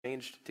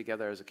changed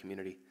together as a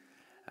community.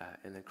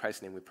 And in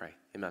Christ's name we pray.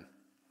 Amen.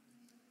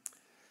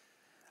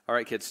 All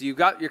right, kids, so you've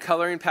got your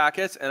coloring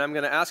packets, and I'm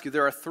going to ask you,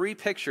 there are 3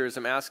 pictures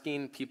I'm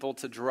asking people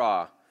to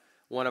draw.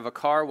 One of a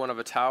car, one of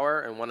a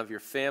tower, and one of your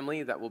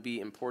family. That will be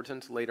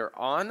important later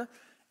on.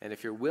 And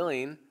if you're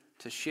willing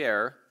to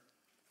share,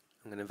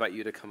 I'm going to invite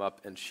you to come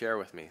up and share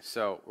with me.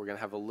 So we're going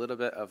to have a little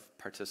bit of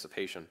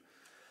participation.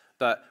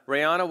 But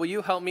Rayana, will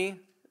you help me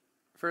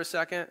for a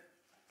second?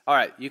 All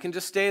right, you can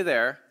just stay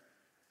there.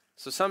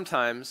 So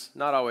sometimes,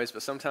 not always,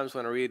 but sometimes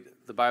when I read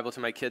the Bible to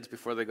my kids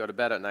before they go to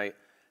bed at night,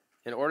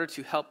 in order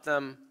to help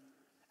them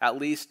at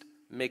least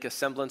make a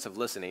semblance of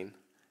listening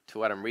to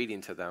what I'm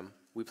reading to them,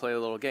 we play a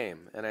little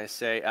game. And I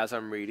say, as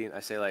I'm reading,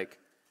 I say like,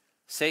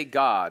 say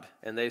God.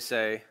 And they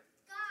say,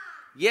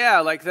 God. Yeah,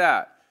 like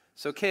that.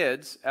 So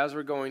kids, as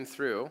we're going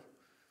through,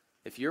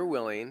 if you're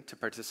willing to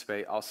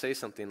participate, I'll say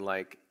something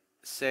like,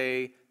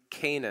 say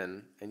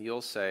Canaan, and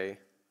you'll say,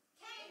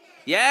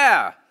 Canaan.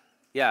 Yeah.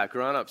 Yeah,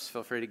 grown-ups,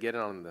 feel free to get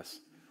in on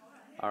this.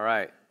 All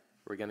right,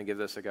 we're going to give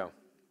this a go.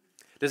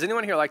 Does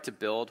anyone here like to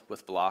build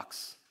with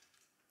blocks?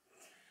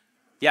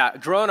 Yeah,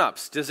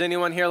 grown-ups, does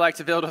anyone here like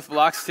to build with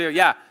blocks too?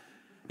 Yeah,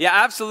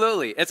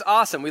 absolutely. It's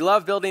awesome. We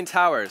love building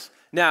towers.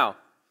 Now,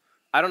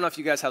 I don't know if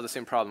you guys have the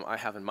same problem I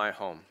have in my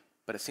home,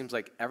 but it seems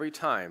like every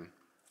time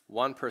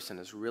one person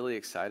is really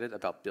excited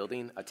about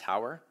building a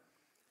tower,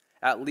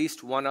 at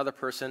least one other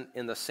person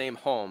in the same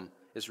home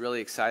is really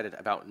excited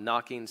about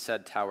knocking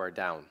said tower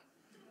down.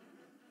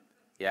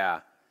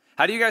 Yeah.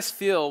 How do you guys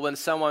feel when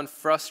someone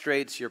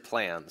frustrates your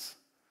plans?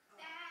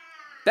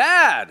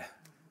 Bad.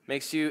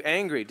 Makes you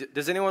angry.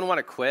 Does anyone want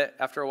to quit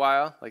after a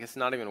while? Like it's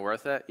not even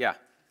worth it? Yeah.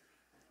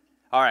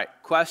 All right,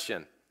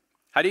 question.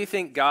 How do you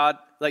think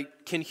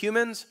can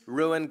humans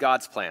ruin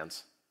God's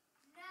plans?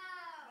 No.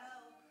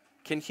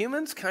 Can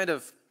humans kind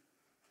of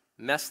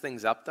mess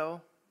things up though?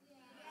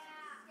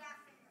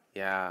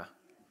 Yeah.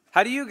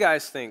 How do you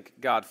guys think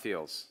God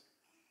feels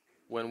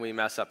when we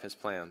mess up his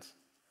plans?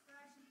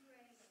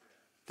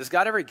 Does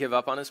God ever give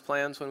up on his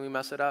plans when we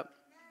mess it up?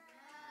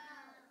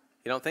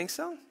 You don't think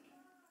so?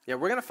 Yeah,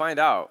 we're going to find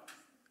out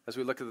as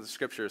we look at the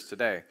scriptures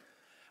today.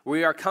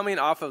 We are coming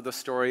off of the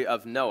story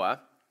of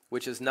Noah,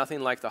 which is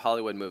nothing like the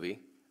Hollywood movie,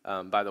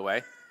 by the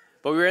way.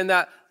 But we were in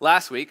that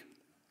last week.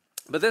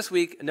 But this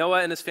week,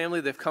 Noah and his family,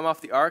 they've come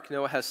off the ark.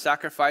 Noah has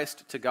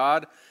sacrificed to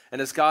God.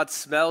 And as God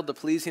smelled the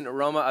pleasing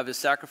aroma of his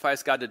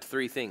sacrifice, God did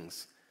 3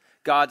 things.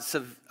 God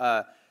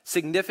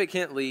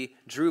significantly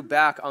drew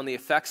back on the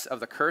effects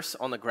of the curse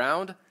on the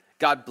ground.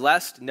 God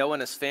blessed Noah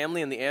and his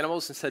family and the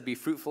animals and said, be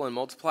fruitful and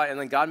multiply. And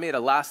then God made a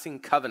lasting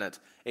covenant,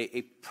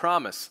 a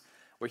promise,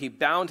 where he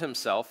bound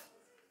himself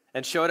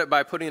and showed it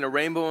by putting a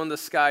rainbow in the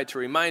sky to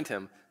remind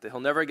him that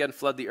he'll never again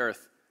flood the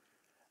earth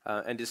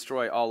and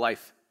destroy all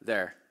life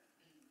there.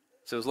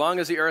 So as long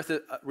as the earth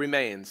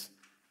remains,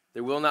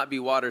 there will not be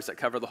waters that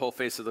cover the whole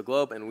face of the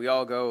globe, and we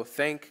all go,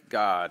 thank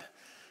God.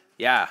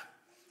 Yeah.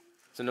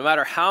 So no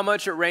matter how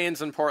much it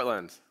rains in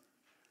Portland,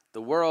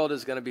 the world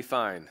is going to be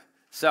fine.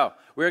 So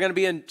we're going to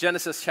be in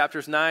Genesis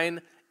chapters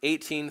 9,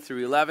 18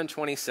 through 11,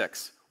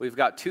 26. We've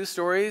got 2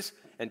 stories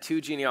and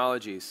 2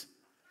 genealogies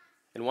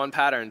and one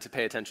pattern to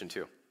pay attention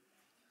to.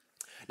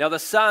 Now the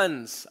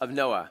sons of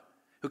Noah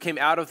who came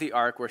out of the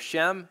ark were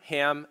Shem,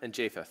 Ham, and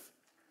Japheth.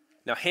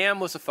 Now Ham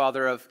was the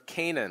father of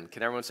Canaan.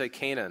 Can everyone say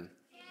Canaan?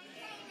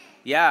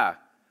 Yeah.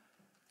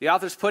 The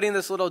author's putting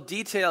this little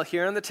detail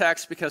here in the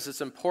text because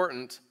it's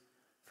important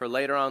for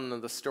later on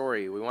in the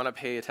story. We want to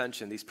pay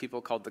attention. These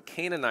people called the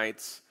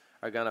Canaanites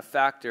are going to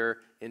factor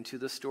into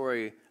the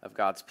story of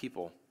God's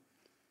people.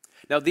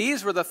 Now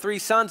these were the 3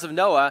 sons of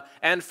Noah,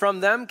 and from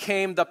them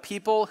came the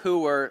people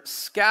who were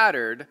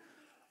scattered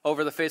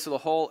over the face of the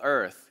whole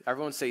earth.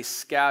 Everyone say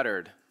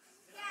scattered.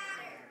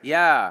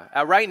 Yeah.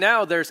 Right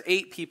now there's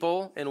 8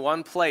 people in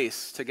one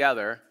place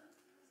together.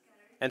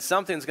 And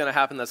something's going to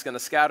happen that's going to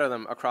scatter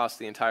them across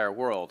the entire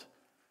world.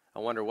 I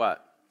wonder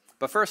what.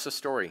 But first, a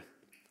story.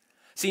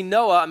 See,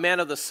 Noah, a man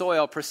of the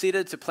soil,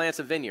 proceeded to plant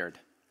a vineyard.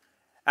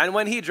 And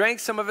when he drank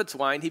some of its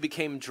wine, he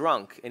became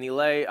drunk, and he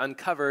lay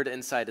uncovered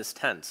inside his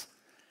tent.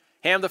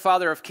 Ham, the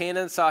father of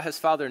Canaan, saw his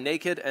father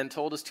naked and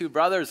told his 2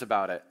 brothers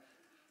about it.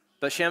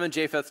 But Shem and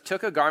Japheth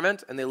took a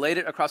garment, and they laid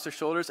it across their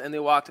shoulders, and they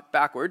walked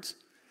backwards.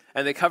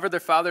 And they covered their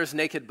father's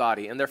naked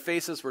body, and their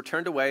faces were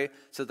turned away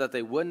so that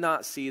they would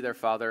not see their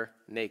father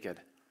naked.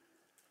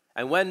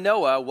 And when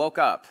Noah woke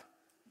up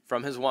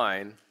from his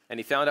wine, and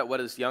he found out what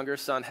his younger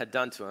son had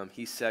done to him,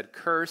 he said,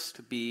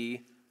 cursed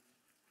be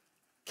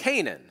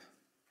Canaan.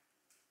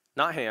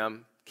 Not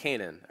Ham,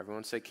 Canaan.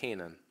 Everyone say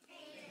Canaan.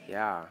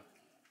 Yeah.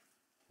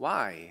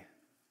 Why?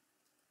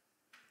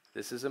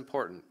 This is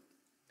important.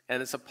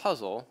 And it's a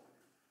puzzle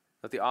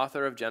that the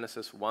author of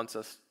Genesis wants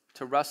us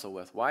to wrestle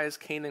with. Why is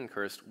Canaan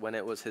cursed when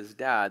it was his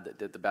dad that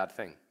did the bad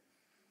thing?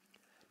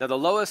 Now, the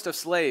lowest of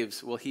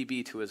slaves will he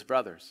be to his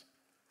brothers.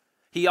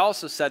 He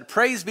also said,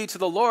 praise be to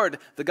the Lord,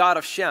 the God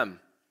of Shem.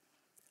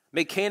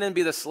 May Canaan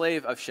be the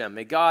slave of Shem.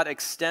 May God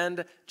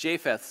extend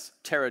Japheth's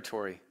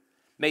territory.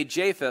 May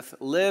Japheth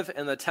live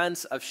in the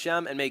tents of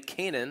Shem, and may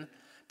Canaan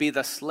be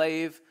the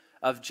slave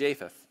of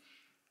Japheth.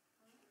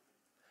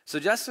 So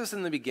just as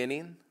in the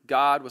beginning,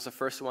 God was the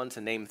first one to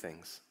name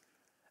things.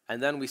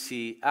 And then we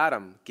see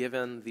Adam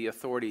given the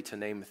authority to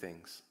name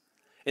things.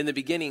 In the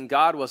beginning,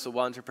 God was the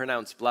one to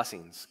pronounce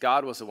blessings.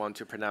 God was the one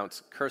to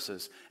pronounce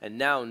curses. And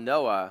now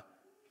Noah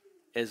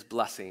is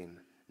blessing.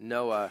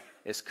 Noah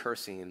is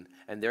cursing,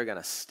 and they're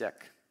going to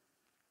stick.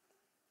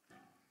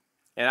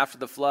 And after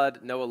the flood,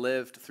 Noah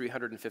lived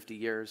 350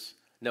 years.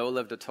 Noah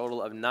lived a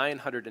total of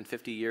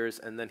 950 years,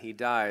 and then he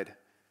died.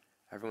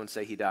 Everyone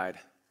say he died.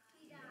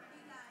 He died.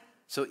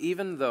 So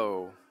even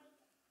though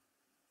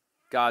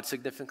God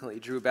significantly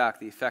drew back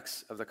the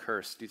effects of the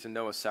curse due to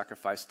Noah's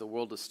sacrifice, the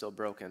world is still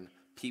broken.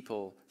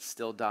 People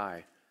still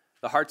die.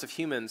 The hearts of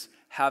humans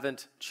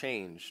haven't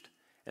changed,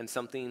 and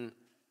something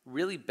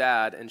really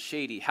bad and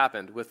shady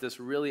happened with this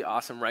really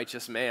awesome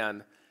righteous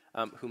man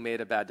who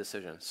made a bad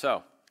decision.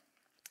 So,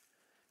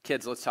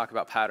 kids, let's talk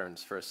about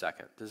patterns for a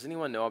second. Does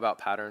anyone know about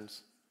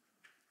patterns?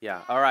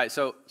 Yeah. All right.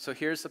 So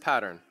here's the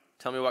pattern.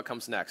 Tell me what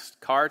comes next.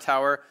 Car,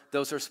 tower,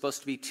 those are supposed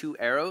to be two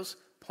arrows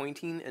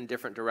pointing in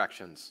different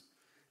directions.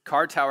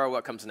 Car, tower,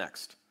 what comes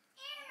next?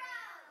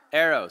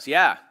 Arrows.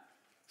 Yeah.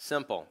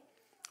 Simple.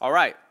 All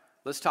right.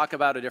 Let's talk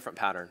about a different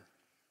pattern.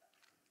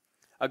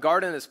 A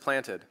garden is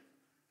planted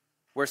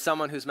where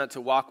someone who's meant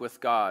to walk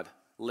with God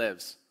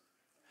lives,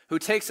 who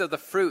takes of the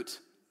fruit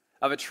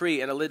of a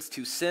tree and it leads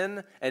to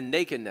sin and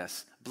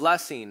nakedness,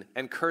 blessing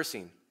and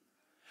cursing,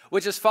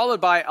 which is followed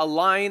by a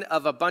line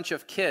of a bunch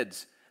of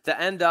kids that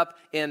end up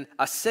in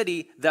a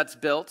city that's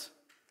built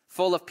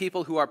full of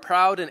people who are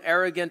proud and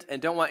arrogant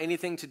and don't want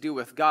anything to do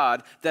with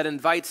God, that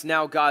invites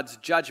now God's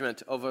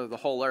judgment over the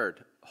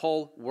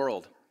whole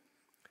world.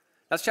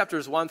 That's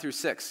chapters 1 through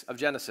 6 of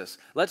Genesis.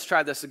 Let's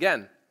try this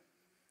again.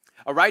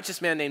 A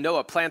righteous man named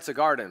Noah plants a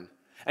garden,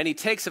 and he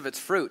takes of its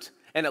fruit,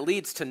 and it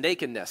leads to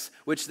nakedness,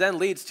 which then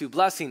leads to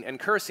blessing and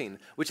cursing,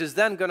 which is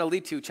then going to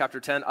lead to,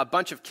 chapter 10, a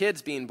bunch of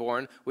kids being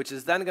born, which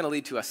is then going to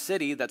lead to a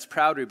city that's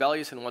proud,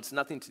 rebellious, and wants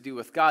nothing to do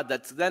with God.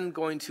 That's then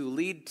going to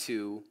lead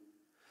to,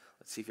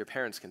 let's see if your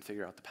parents can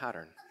figure out the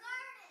pattern.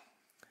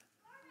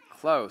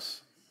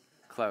 Close,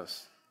 but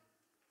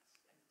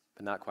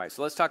not quite.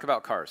 So let's talk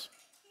about cars.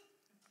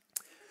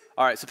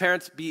 All right, so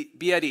parents,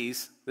 be at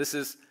ease. This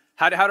is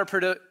how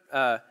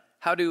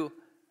to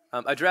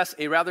address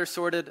a rather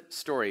sordid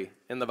story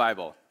in the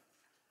Bible.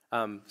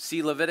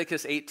 See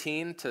Leviticus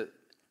 18 to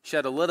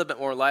shed a little bit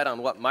more light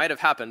on what might have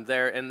happened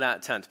there in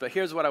that tent. But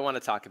here's what I want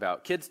to talk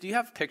about. Kids, do you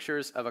have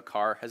pictures of a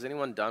car? Has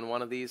anyone done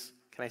one of these?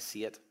 Can I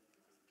see it?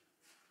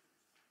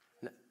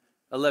 No.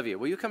 Olivia,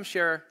 will you come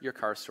share your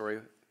car story,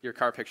 your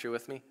car picture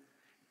with me?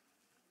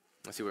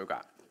 Let's see what we've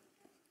got.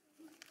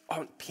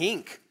 Oh,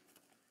 pink.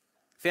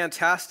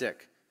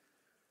 Fantastic.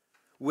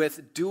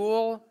 With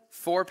dual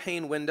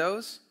 4-pane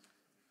windows.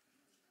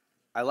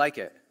 I like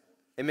it.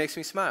 It makes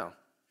me smile.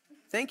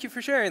 Thank you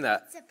for sharing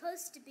that. It's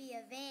supposed to be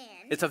a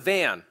van. It's a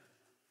van.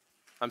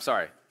 I'm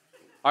sorry.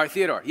 All right,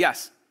 Theodore,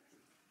 yes.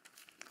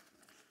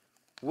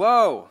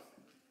 Whoa.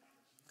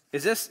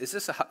 Is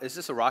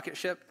this a rocket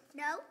ship?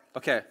 No.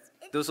 Okay.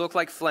 Those look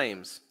like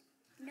flames.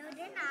 No,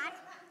 they're not.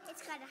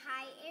 It's got a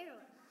high arrow.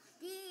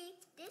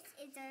 This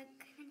is a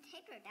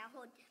container that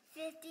holds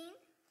 15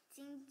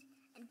 things,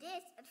 and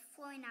this is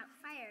flowing out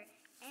fire.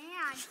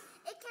 And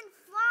it can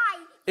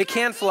fly. It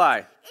can fly.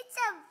 It's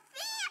a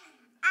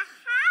half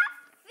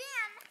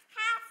van,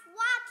 half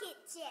rocket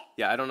ship.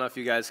 Yeah, I don't know if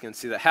you guys can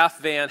see that. Half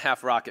van,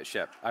 half rocket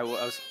ship.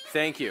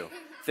 Thank you.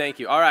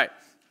 All right.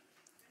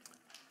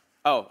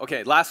 Oh,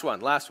 okay, last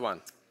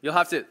one. You'll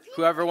have to,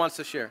 whoever wants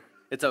to share.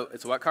 It's a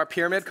what car?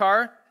 Pyramid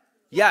car?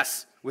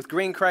 Yes, with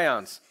green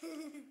crayons.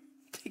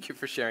 Thank you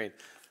for sharing.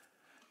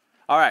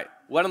 All right,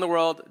 what in the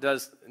world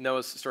does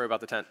Noah's story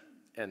about the tent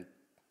and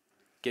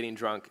getting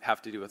drunk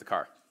have to do with the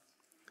car?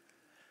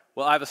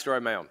 Well, I have a story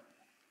of my own.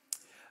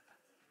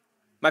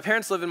 My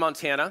parents live in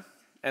Montana,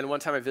 and one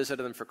time I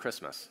visited them for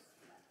Christmas.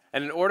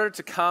 And in order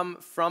to come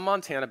from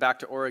Montana back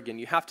to Oregon,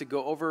 you have to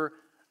go over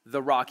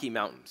the Rocky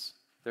Mountains.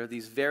 There are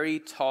these very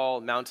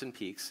tall mountain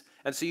peaks.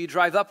 And so you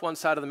drive up one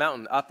side of the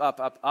mountain,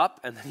 up,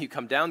 and then you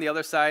come down the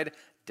other side,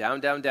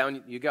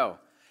 down you go.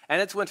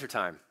 And it's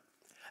wintertime.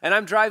 And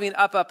I'm driving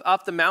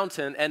up the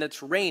mountain, and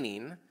it's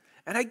raining.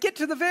 And I get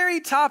to the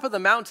very top of the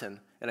mountain,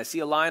 and I see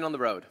a line on the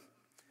road.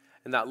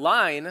 And that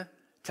line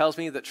tells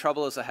me that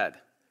trouble is ahead.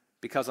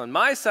 Because on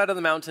my side of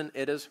the mountain,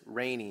 it is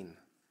raining.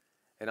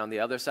 And on the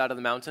other side of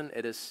the mountain,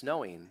 it is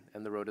snowing,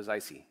 and the road is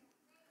icy.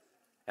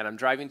 And I'm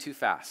driving too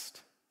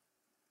fast.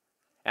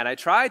 And I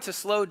try to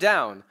slow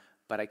down,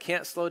 but I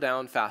can't slow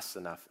down fast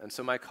enough. And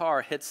so my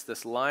car hits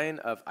this line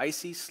of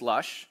icy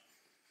slush,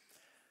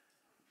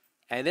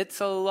 and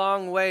it's a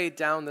long way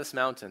down this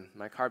mountain.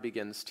 My car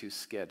begins to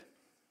skid.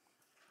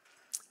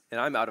 And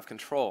I'm out of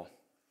control.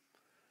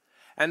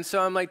 And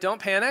so I'm like,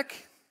 don't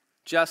panic.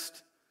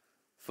 Just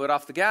foot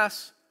off the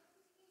gas,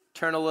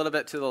 turn a little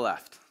bit to the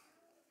left.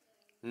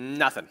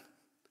 Nothing.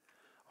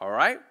 All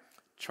right,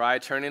 try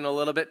turning a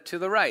little bit to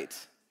the right.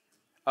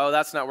 Oh,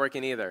 that's not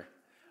working either.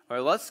 All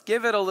right, let's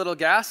give it a little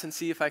gas and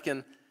see if I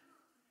can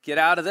get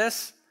out of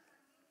this.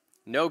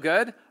 No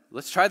good.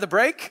 Let's try the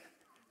brake.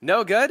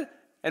 No good.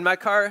 And my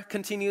car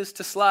continues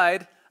to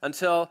slide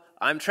until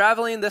I'm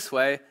traveling this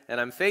way and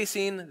I'm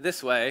facing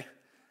this way,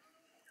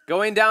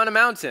 going down a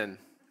mountain.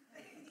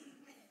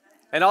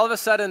 And all of a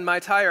sudden, my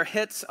tire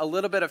hits a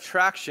little bit of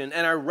traction,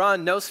 and I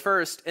run nose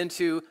first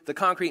into the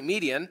concrete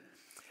median,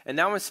 and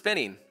now I'm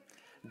spinning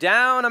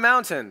down a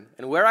mountain.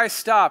 And where I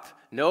stop,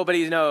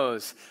 nobody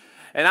knows.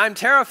 And I'm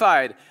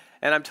terrified,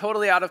 and I'm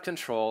totally out of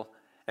control.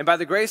 And by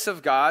the grace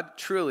of God,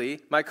 truly,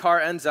 my car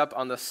ends up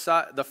on the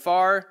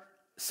far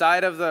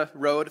side of the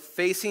road,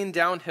 facing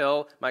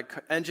downhill. My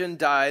engine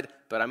died,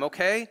 but I'm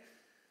okay.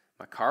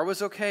 My car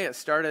was okay. It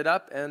started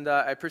up, and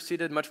I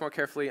proceeded much more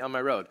carefully on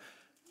my road.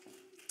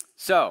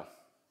 So,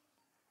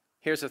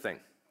 here's the thing.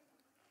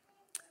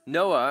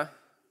 Noah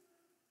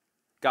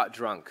got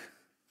drunk,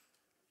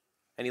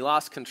 and he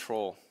lost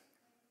control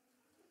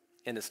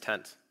in his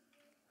tent.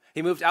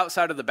 He moved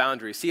outside of the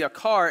boundary. See, a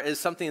car is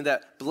something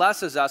that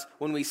blesses us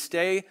when we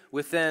stay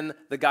within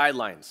the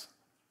guidelines.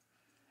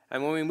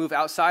 And when we move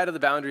outside of the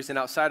boundaries and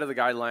outside of the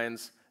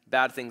guidelines,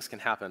 bad things can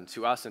happen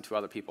to us and to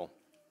other people.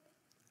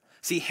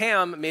 See,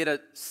 Ham made a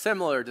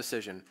similar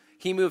decision.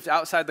 He moved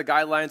outside the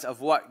guidelines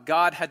of what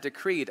God had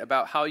decreed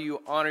about how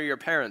you honor your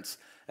parents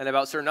and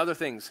about certain other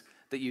things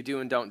that you do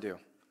and don't do.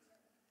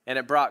 And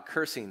it brought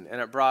cursing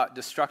and it brought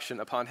destruction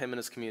upon him and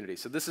his community.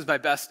 So this is my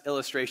best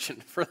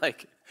illustration for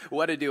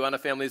what to do on a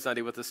family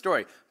Sunday with this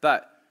story.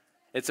 But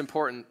it's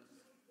important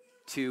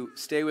to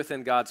stay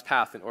within God's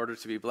path in order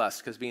to be blessed,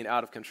 because being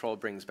out of control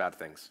brings bad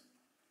things.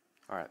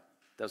 All right,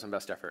 that was my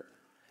best effort.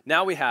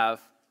 Now we have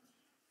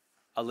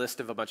a list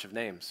of a bunch of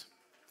names.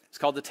 It's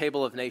called the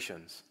Table of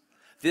Nations.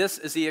 This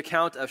is the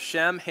account of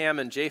Shem, Ham,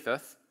 and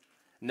Japheth,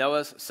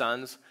 Noah's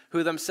sons,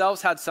 who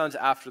themselves had sons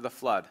after the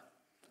flood.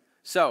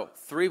 So,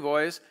 3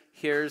 boys,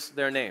 here's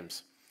their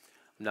names.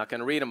 I'm not going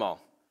to read them all.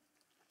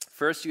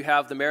 First, you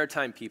have the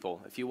maritime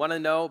people. If you want to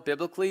know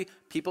biblically,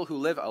 people who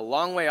live a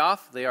long way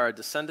off, they are a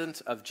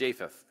descendant of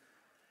Japheth.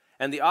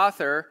 And the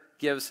author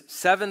gives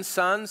 7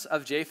 sons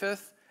of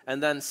Japheth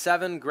and then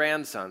 7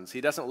 grandsons.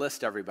 He doesn't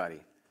list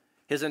everybody.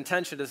 His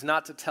intention is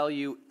not to tell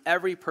you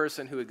every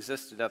person who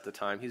existed at the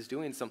time. He's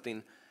doing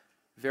something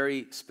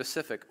very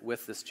specific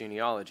with this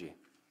genealogy.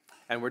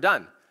 And we're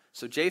done.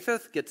 So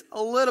Japheth gets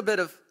a little bit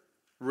of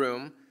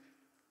room.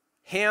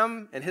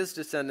 Ham and his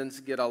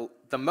descendants get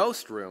the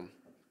most room.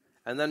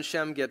 And then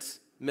Shem gets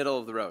middle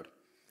of the road.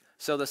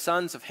 So the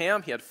sons of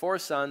Ham, he had 4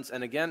 sons.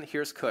 And again,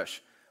 here's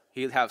Cush.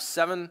 He'd have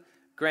 7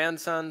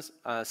 grandsons,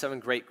 7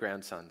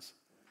 great-grandsons.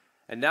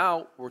 And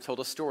now we're told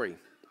a story.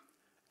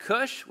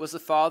 Cush was the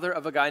father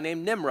of a guy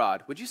named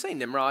Nimrod. Would you say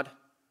Nimrod?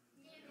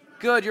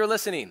 Good, you're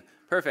listening.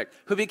 Perfect.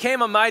 Who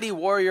became a mighty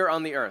warrior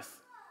on the earth.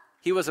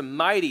 He was a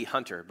mighty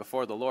hunter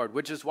before the Lord,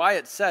 which is why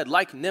it said,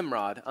 like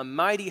Nimrod, a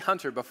mighty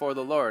hunter before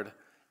the Lord.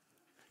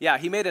 Yeah,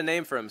 he made a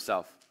name for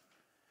himself.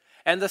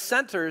 And the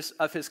centers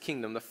of his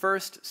kingdom, the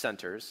first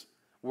centers,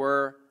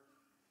 were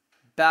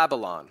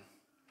Babylon,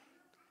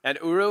 and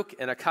Uruk,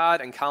 and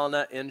Akkad, and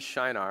Calneh in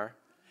Shinar.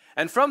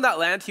 And from that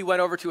land, he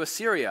went over to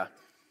Assyria.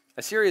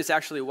 Assyria is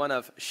actually one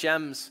of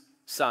Shem's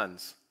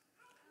sons.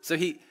 So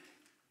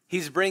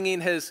he's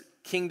bringing his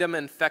kingdom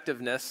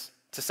effectiveness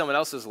to someone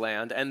else's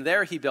land, and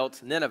there he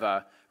built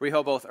Nineveh,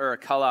 Rehoboth,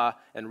 Calah,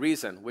 and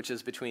Rezin, which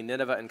is between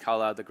Nineveh and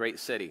Calah, the great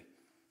city.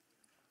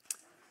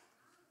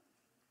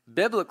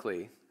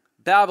 Biblically,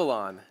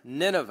 Babylon,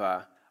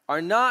 Nineveh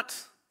are not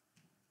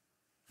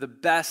the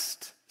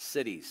best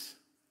cities.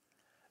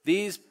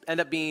 These end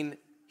up being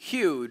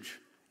huge,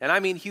 and I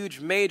mean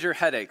huge, major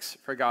headaches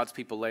for God's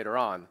people later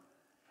on.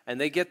 And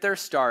they get their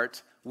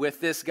start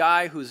with this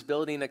guy who's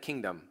building a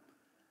kingdom.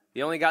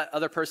 The only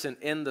other person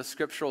in the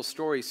scriptural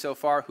story so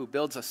far who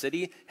builds a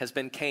city has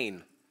been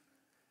Cain.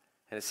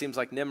 And it seems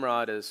like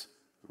Nimrod is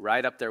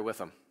right up there with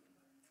him.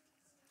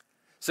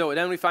 So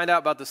then we find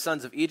out about the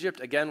sons of Egypt.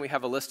 Again, we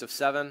have a list of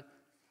 7.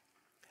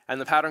 And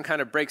the pattern kind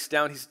of breaks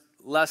down. He's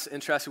less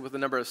interested with the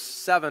number of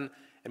 7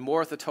 and more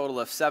with a total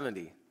of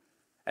 70.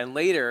 And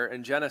later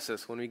in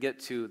Genesis, when we get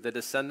to the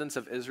descendants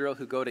of Israel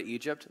who go to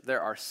Egypt,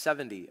 there are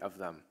 70 of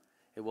them.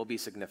 It will be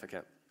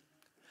significant.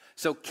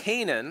 So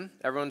Canaan,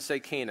 everyone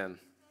say Canaan.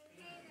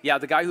 Yeah,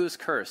 the guy who was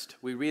cursed.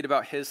 We read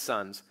about his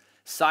sons.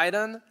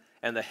 Sidon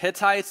and the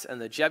Hittites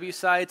and the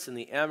Jebusites and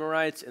the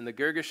Amorites and the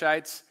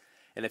Girgashites.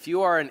 And if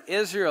you are an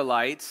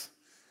Israelite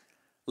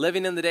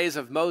living in the days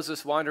of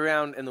Moses wandering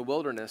around in the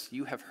wilderness,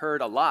 you have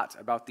heard a lot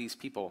about these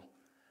people.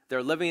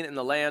 They're living in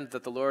the land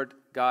that the Lord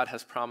God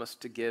has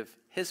promised to give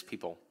his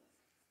people.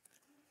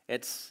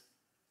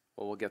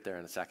 We'll get there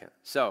in a second.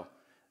 So,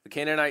 the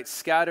Canaanites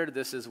scattered,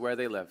 this is where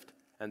they lived.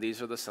 And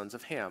these are the sons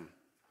of Ham.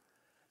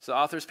 So the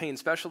author's paying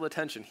special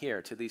attention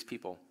here to these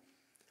people.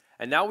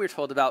 And now we're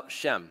told about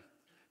Shem,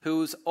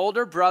 whose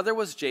older brother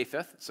was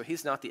Japheth, so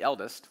he's not the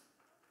eldest.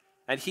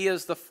 And he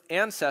is the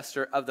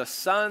ancestor of the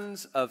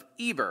sons of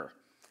Eber.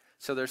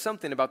 So there's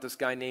something about this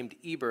guy named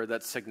Eber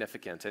that's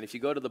significant. And if you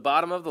go to the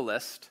bottom of the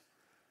list,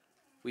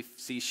 we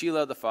see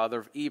Shelah, the father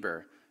of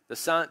Eber.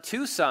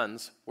 2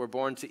 sons were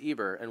born to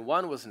Eber, and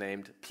one was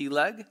named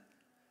Peleg,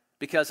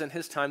 because in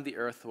his time the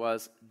earth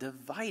was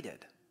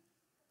divided.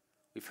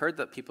 We've heard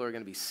that people are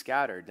going to be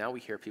scattered. Now we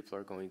hear people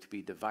are going to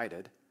be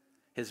divided.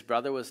 His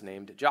brother was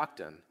named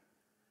Joktan.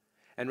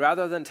 And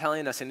rather than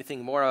telling us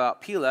anything more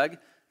about Peleg,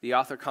 the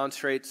author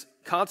concentrates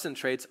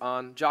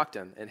on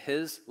Joktan and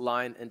his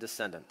line and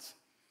descendants.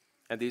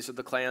 And these are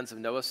the clans of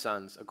Noah's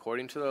sons,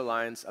 according to their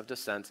lines of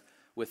descent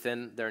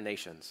within their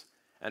nations.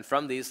 And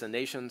from these, the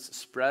nations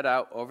spread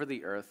out over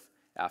the earth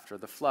after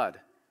the flood.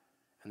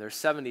 And there's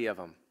 70 of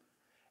them.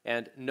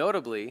 And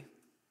notably,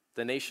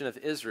 the nation of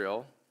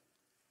Israel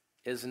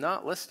is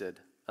not listed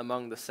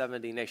among the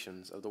 70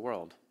 nations of the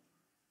world.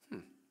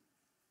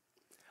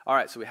 All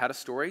right, so we had a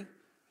story.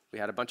 We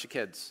had a bunch of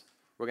kids.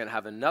 We're going to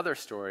have another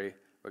story.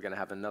 We're going to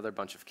have another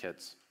bunch of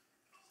kids.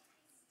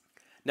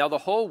 Now, the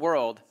whole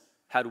world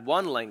had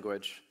one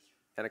language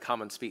and a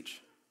common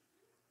speech.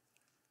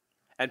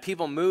 And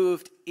people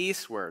moved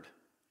eastward,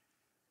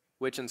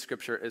 which in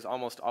Scripture is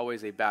almost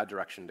always a bad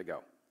direction to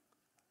go.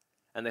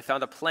 And they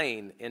found a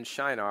plain in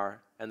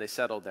Shinar, and they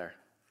settled there.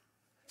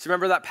 So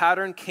remember that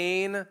pattern?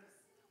 Cain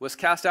was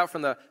cast out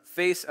from the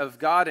face of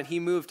God, and he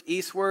moved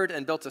eastward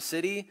and built a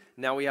city.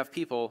 Now we have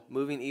people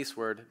moving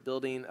eastward,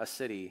 building a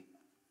city.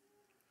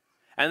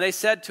 And they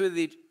said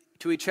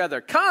to each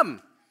other,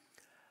 "Come,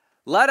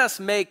 let us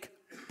make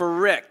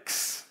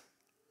bricks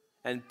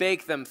and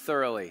bake them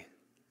thoroughly."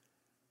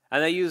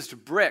 And they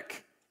used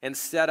brick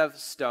instead of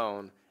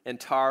stone and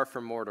tar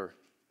for mortar.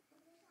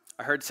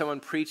 I heard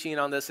someone preaching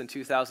on this in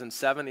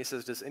 2007. He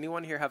says, "Does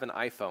anyone here have an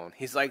iPhone?"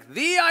 He's like,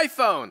 "The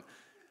iPhone!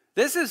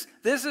 This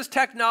is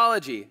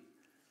technology."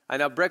 I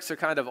know bricks are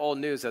kind of old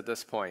news at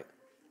this point,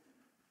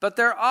 but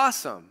they're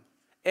awesome.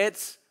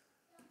 It's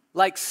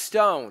like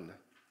stone,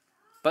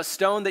 but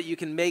stone that you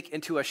can make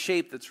into a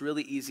shape that's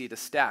really easy to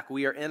stack.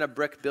 We are in a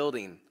brick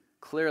building.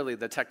 Clearly,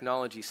 the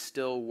technology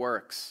still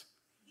works.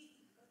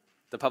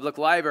 The public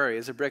library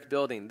is a brick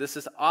building. This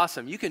is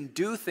awesome. You can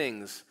do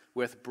things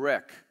with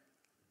brick,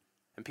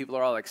 and people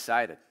are all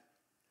excited.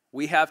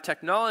 We have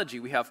technology.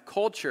 We have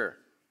culture.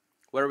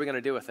 What are we going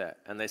to do with it?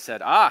 And they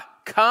said,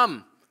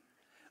 "Come,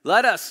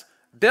 let us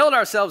build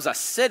ourselves a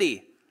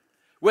city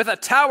with a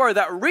tower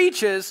that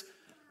reaches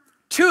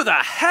to the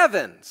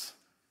heavens,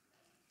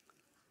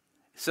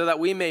 so that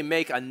we may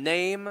make a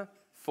name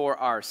for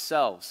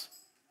ourselves.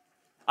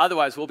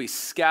 Otherwise, we'll be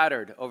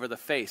scattered over the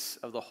face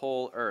of the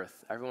whole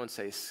earth." Everyone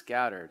say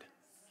scattered.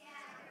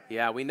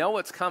 Yeah, we know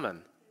what's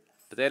coming,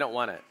 but they don't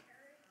want it.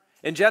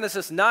 In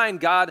Genesis 9,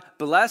 God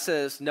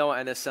blesses Noah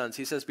and his sons.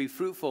 He says, "Be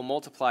fruitful,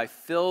 multiply,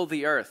 fill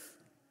the earth."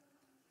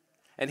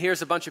 And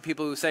here's a bunch of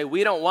people who say,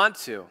 "We don't want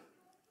to."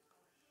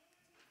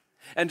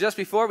 And just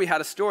before, we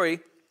had a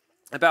story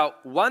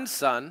about one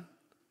son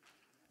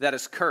that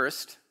is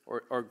cursed,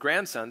 or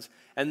grandsons,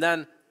 and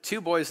then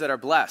two boys that are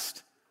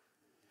blessed.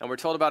 And we're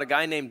told about a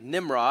guy named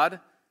Nimrod,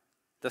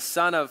 the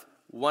son of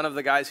one of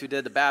the guys who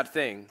did the bad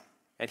thing.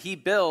 And he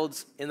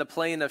builds in the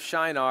plain of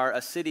Shinar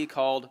a city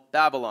called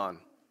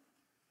Babylon.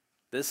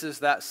 This is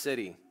that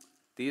city.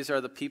 These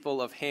are the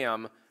people of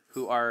Ham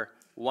who are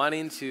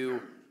wanting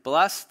to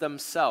bless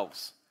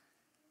themselves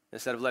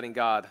instead of letting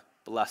God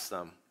bless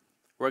them.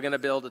 We're going to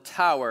build a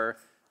tower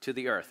to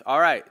the earth.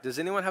 All right, does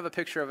anyone have a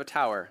picture of a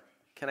tower?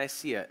 Can I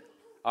see it?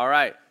 All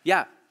right,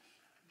 yeah,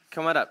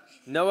 come on up.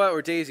 Noah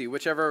or Daisy,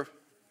 whichever.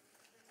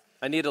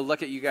 I need to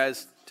look at you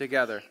guys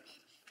together.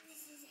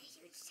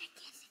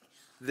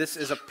 This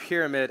is a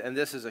pyramid, and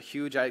this is a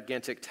huge,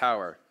 gigantic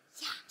tower.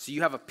 Yeah. So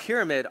you have a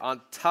pyramid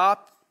on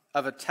top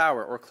of a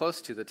tower, or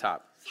close to the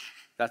top.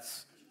 Yeah.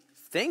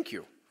 Thank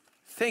you.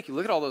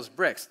 Look at all those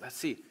bricks. Let's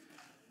see.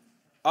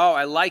 Oh,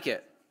 I like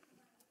it.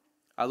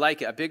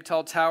 A big,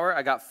 tall tower.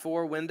 I got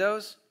 4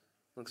 windows.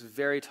 Looks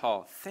very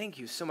tall. Thank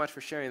you so much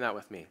for sharing that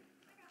with me.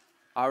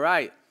 All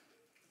right.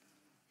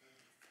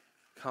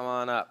 Come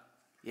on up.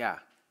 Yeah.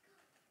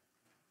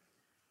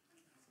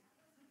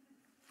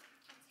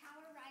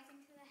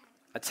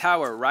 A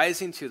tower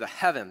rising to the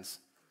heavens.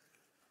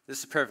 This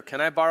is perfect. Can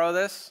I borrow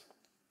this?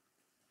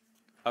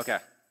 Okay.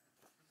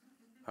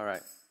 All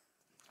right.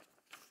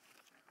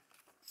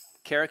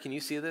 Kara, can you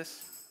see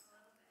this?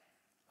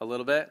 A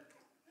little bit?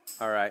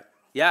 All right.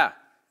 Yeah,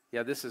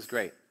 this is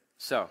great.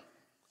 So,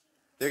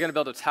 they're going to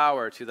build a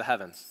tower to the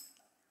heavens.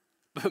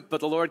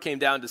 But the Lord came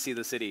down to see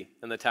the city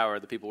and the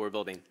tower the people were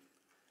building.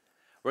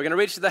 We're going to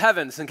reach to the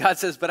heavens, and God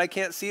says, "But I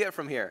can't see it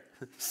from here."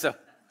 So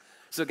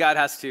God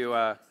has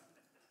to,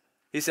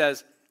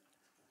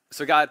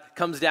 so God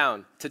comes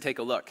down to take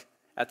a look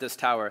at this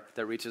tower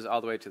that reaches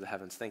all the way to the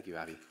heavens. Thank you,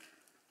 Abby.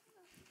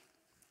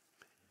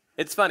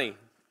 It's funny.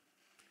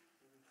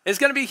 It's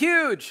going to be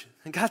huge.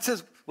 And God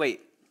says,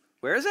 "Wait,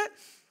 where is it?"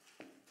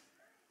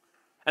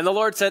 And the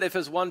Lord said, if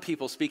as one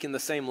people speaking the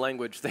same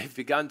language, they've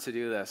begun to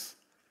do this,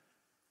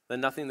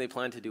 then nothing they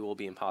plan to do will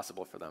be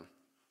impossible for them.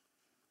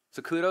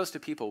 So kudos to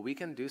people. We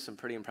can do some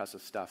pretty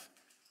impressive stuff.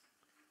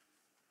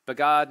 But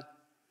God,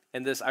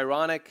 in this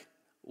ironic,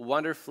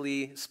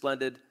 wonderfully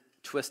splendid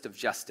twist of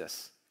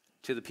justice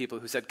to the people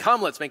who said,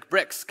 "Come, let's make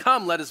bricks.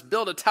 Come, let us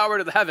build a tower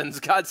to the heavens."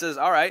 God says,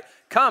 "All right,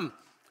 come,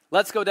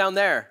 let's go down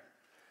there."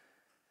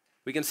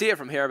 We can see it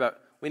from here, but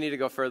we need to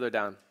go further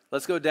down.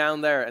 Let's go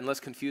down there and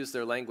let's confuse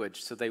their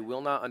language so they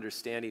will not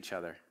understand each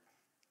other.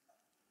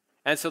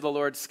 And so the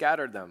Lord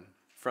scattered them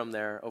from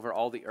there over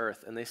all the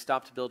earth, and they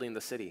stopped building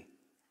the city.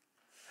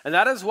 And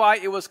that is why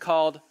it was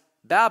called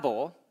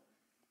Babel.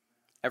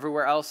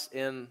 Everywhere else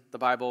in the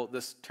Bible,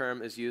 this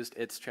term is used.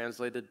 It's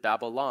translated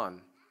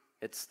Babylon.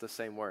 It's the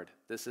same word.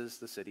 This is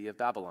the city of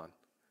Babylon.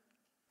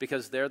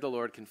 Because there the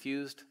Lord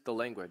confused the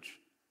language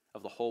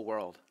of the whole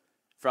world.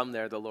 From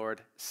there the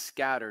Lord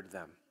scattered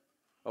them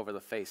over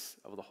the face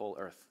of the whole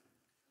earth.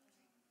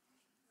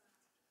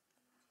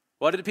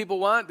 What did people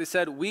want? They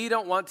said, we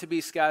don't want to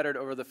be scattered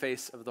over the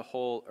face of the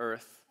whole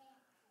earth.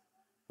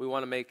 We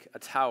want to make a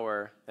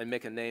tower and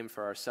make a name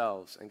for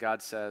ourselves. And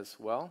God says,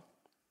 well,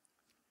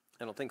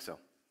 I don't think so.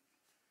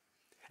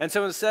 And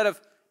so instead of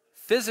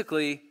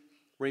physically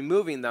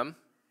removing them,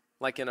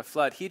 like in a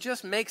flood, he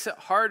just makes it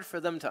hard for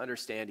them to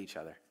understand each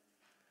other.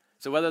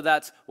 So whether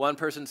that's one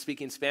person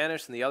speaking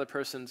Spanish and the other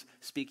person's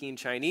speaking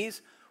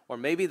Chinese, or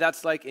maybe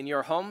that's like in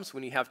your homes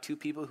when you have two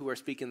people who are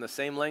speaking the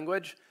same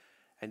language,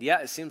 and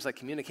yet it seems like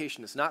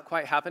communication is not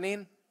quite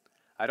happening.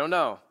 I don't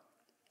know.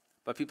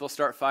 But people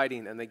start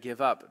fighting and they give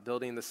up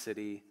building the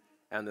city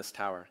and this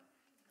tower.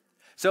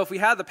 So if we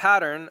had the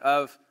pattern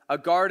of a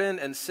garden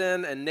and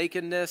sin and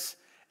nakedness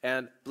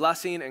and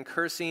blessing and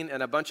cursing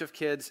and a bunch of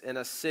kids in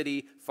a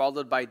city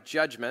followed by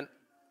judgment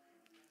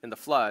in the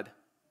flood,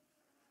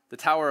 the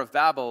Tower of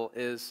Babel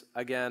is,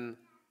 again,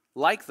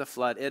 like the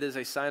flood. It is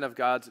a sign of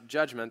God's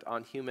judgment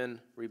on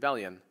human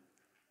rebellion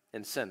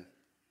and sin.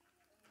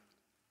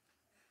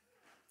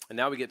 And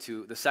now we get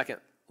to the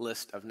second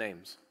list of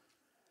names.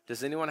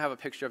 Does anyone have a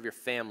picture of your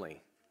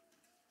family?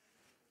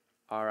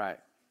 All right.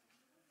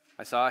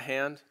 I saw a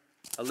hand.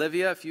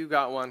 Olivia, if you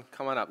got one,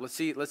 come on up. Let's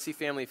see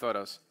family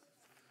photos.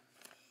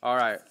 All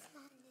right. This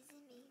is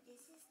me.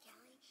 This is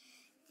Callie.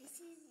 This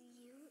is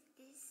you.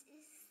 This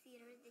is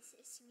Theodore. This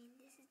is me.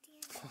 This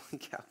is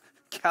Daniel.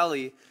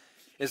 Callie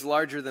is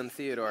larger than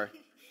Theodore.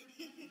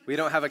 We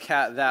don't have a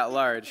cat that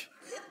large.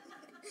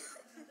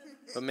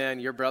 But man,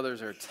 your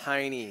brothers are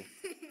tiny.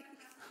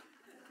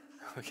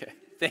 Okay,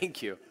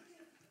 thank you.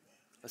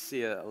 Let's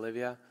see,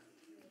 Olivia.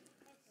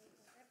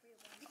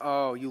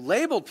 Oh, you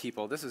labeled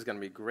people. This is going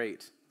to be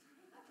great.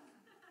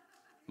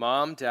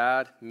 Mom,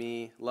 Dad,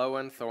 me,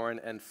 Lowen, Thorn,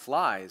 and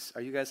flies.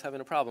 Are you guys having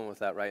a problem with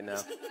that right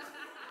now?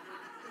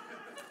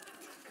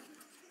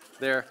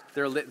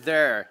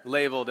 They're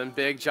labeled in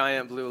big,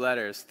 giant blue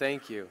letters.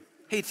 Thank you.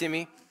 Hey,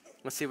 Timmy,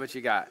 let's see what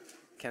you got.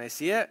 Can I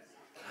see it?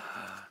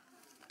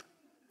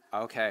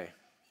 Okay.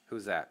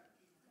 Who's that?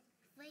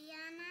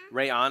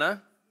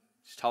 Rayana.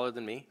 She's taller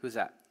than me. Who's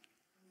that?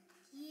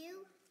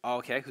 You. Oh,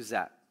 okay. Who's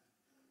that?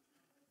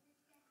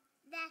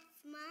 That's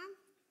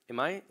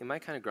Mom. Am I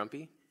kind of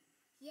grumpy?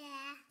 Yeah.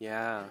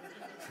 Yeah.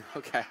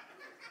 Okay.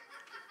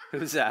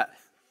 Who's that?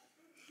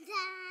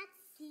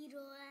 That's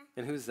Theodore.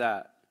 And who's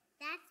that?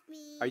 That's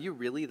me. Are you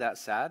really that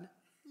sad?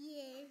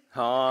 Yeah.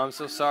 Oh, I'm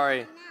so sorry.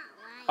 Not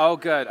right. Oh,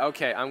 good.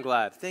 Okay, I'm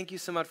glad. Thank you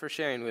so much for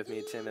sharing with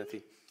me,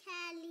 Timothy.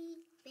 Callie,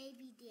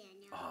 baby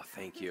Daniel. Oh,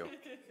 thank you.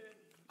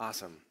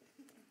 Awesome.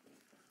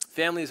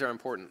 Families are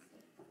important.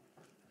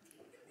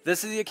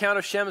 This is the account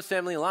of Shem's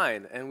family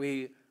line, and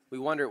we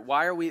wonder,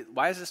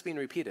 why is this being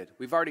repeated?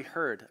 We've already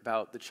heard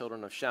about the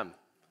children of Shem.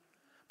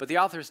 But the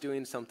author is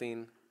doing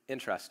something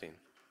interesting.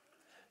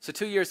 So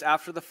 2 years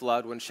after the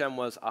flood, when Shem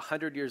was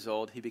 100 years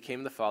old, he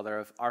became the father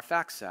of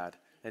Arphaxad.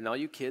 And all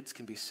you kids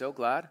can be so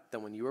glad that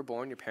when you were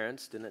born, your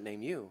parents didn't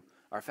name you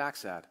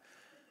Arphaxad.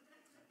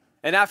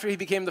 And after he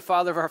became the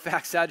father of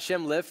Arphaxad,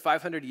 Shem lived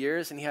 500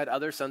 years, and he had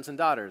other sons and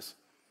daughters.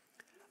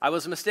 I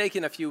was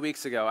mistaken a few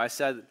weeks ago. I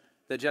said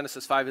that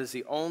Genesis 5 is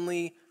the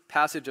only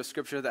passage of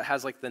Scripture that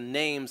has like the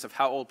names of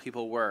how old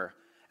people were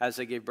as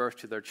they gave birth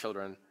to their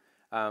children.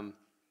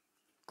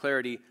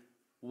 Clarity,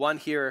 one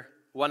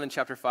in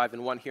chapter 5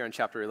 and one here in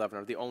chapter 11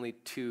 are the only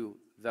two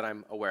that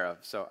I'm aware of,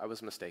 so I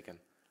was mistaken.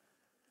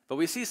 But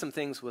we see some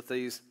things with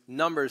these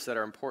numbers that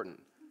are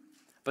important.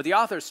 But the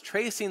author's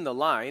tracing the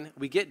line.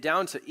 We get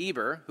down to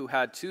Eber, who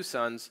had two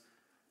sons,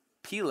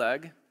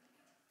 Peleg,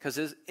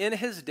 because in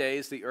his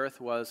days the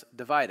earth was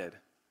divided.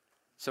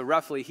 So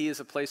roughly, he is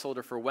a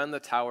placeholder for when the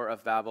Tower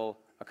of Babel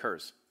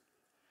occurs.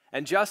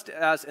 And just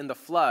as in the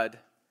flood,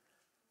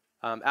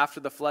 after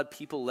the flood,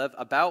 people live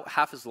about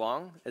half as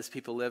long as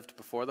people lived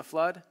before the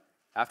flood.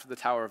 After the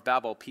Tower of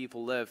Babel,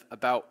 people live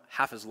about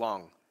half as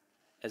long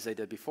as they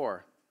did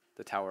before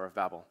the Tower of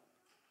Babel.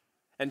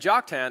 And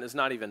Joktan is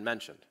not even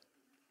mentioned.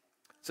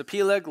 So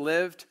Peleg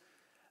lived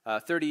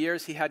 30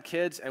 years. He had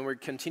kids, and we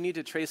continue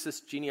to trace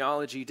this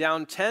genealogy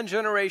down 10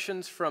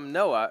 generations from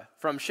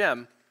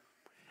Shem,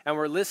 and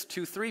we're listed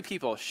to three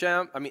people,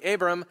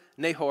 Abram,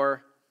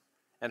 Nahor,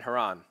 and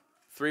Haran.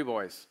 3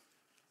 boys.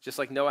 Just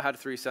like Noah had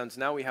 3 sons,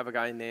 now we have a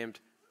guy named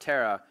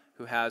Terah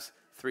who has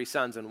 3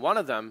 sons, and one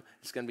of them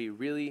is going to be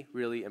really,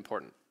 really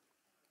important.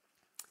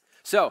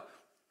 So,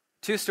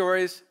 2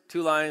 stories,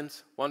 2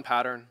 lines, 1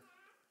 pattern.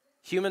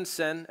 Human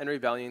sin and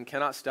rebellion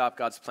cannot stop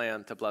God's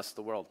plan to bless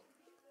the world.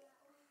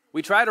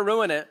 We try to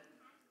ruin it.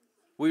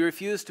 We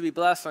refuse to be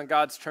blessed on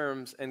God's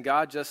terms, and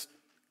God just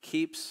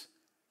keeps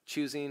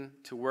choosing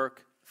to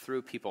work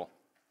through people.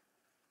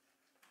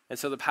 And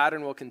so the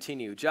pattern will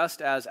continue.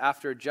 Just as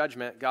after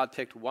judgment, God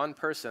picked one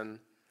person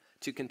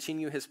to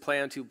continue his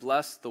plan to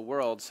bless the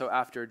world, so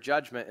after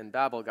judgment in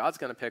Babel, God's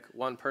going to pick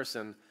one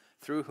person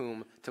through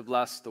whom to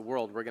bless the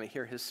world. We're going to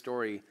hear his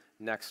story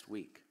next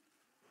week.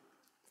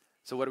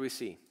 So what do we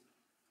see?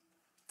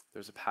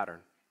 There's a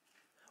pattern.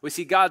 We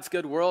see God's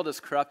good world is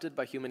corrupted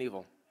by human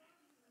evil.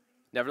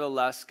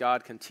 Nevertheless,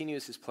 God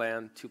continues his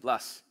plan to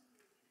bless,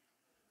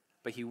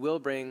 but he will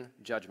bring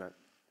judgment.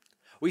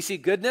 We see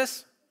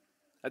goodness.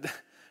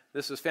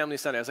 This was Family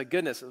Sunday. I was like,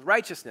 goodness,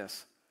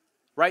 righteousness,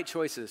 right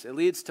choices. It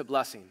leads to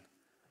blessing.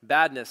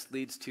 Badness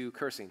leads to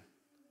cursing.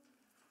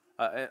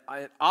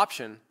 An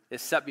option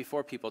is set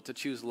before people to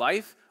choose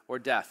life or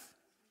death.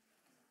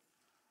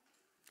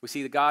 We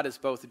see that God is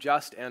both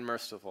just and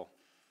merciful.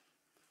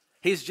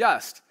 He's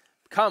just.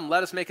 Come,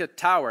 let us make a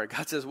tower.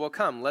 God says, well,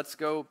 come, let's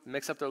go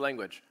mix up their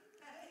language.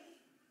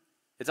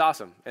 It's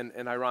awesome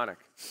and ironic.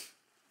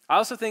 I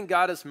also think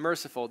God is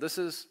merciful. This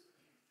is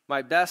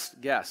my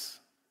best guess.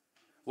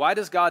 Why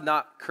does God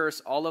not curse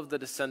all of the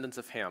descendants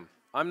of Ham?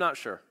 I'm not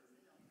sure.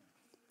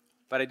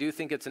 But I do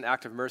think it's an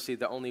act of mercy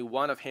that only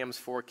one of Ham's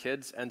 4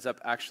 kids ends up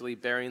actually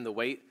bearing the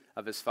weight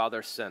of his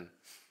father's sin.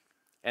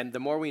 And the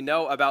more we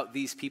know about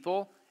these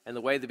people and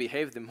the way they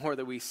behave, the more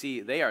that we see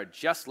they are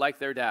just like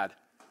their dad.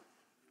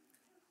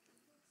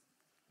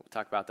 We'll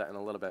talk about that in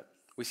a little bit.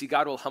 We see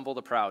God will humble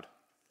the proud.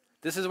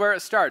 This is where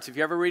it starts. If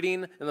you're ever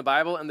reading in the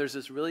Bible and there's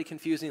this really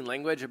confusing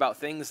language about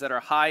things that are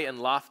high and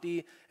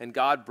lofty and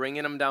God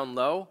bringing them down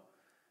low,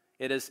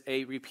 it is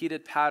a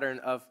repeated pattern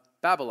of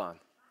Babylon.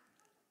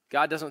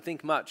 God doesn't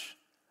think much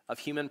of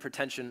human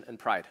pretension and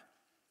pride.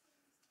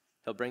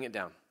 He'll bring it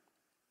down.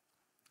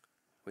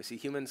 We see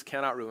humans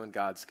cannot ruin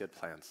God's good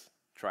plans.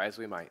 Try as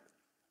we might.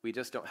 We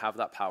just don't have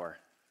that power.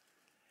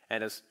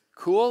 And as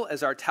cool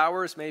as our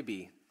towers may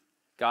be,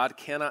 God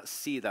cannot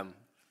see them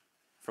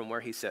from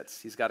where he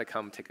sits. He's got to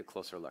come take a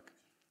closer look.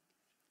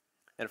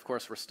 And of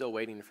course, we're still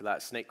waiting for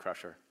that snake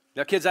crusher.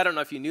 Now, kids, I don't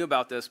know if you knew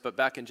about this, but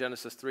back in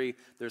Genesis 3,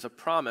 there's a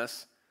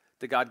promise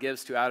that God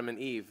gives to Adam and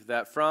Eve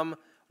that from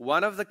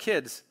one of the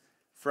kids,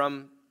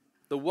 from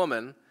the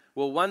woman,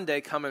 will one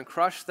day come and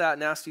crush that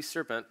nasty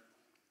serpent,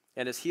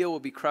 and his heel will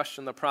be crushed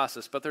in the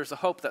process. But there's a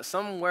hope that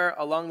somewhere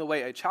along the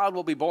way, a child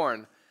will be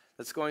born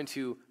that's going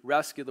to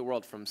rescue the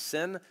world from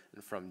sin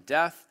and from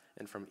death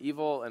and from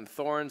evil and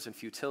thorns and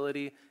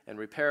futility and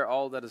repair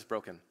all that is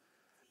broken.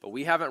 But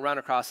we haven't run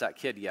across that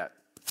kid yet.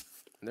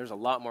 And there's a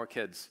lot more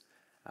kids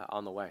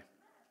on the way.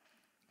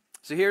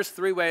 So here's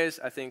 3 ways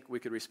I think we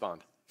could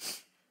respond.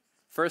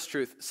 First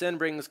truth, sin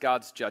brings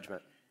God's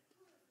judgment.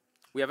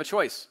 We have a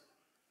choice,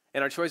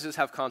 and our choices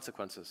have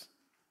consequences.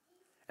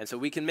 And so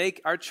we can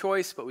make our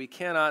choice, but we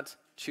cannot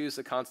choose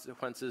the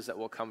consequences that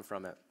will come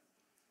from it.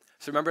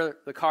 So remember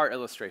the car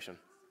illustration.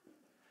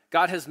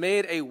 God has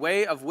made a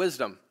way of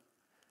wisdom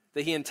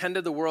that he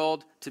intended the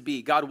world to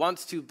be. God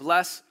wants to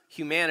bless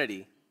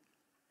humanity.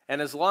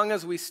 And as long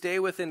as we stay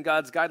within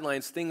God's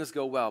guidelines, things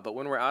go well. But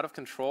when we're out of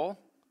control,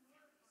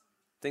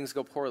 things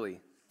go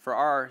poorly for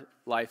our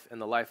life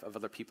and the life of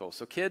other people.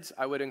 So kids,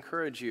 I would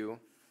encourage you,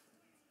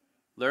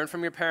 learn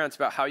from your parents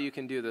about how you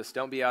can do this.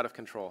 Don't be out of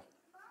control.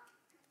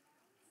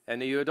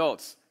 And you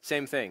adults,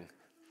 same thing.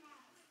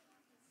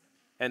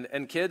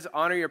 And kids,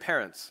 honor your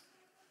parents.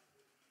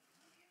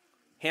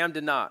 Ham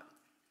did not,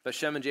 but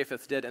Shem and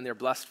Japheth did, and they're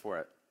blessed for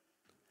it.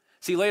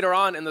 See, later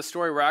on in the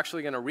story we're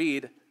actually going to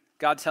read,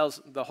 God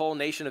tells the whole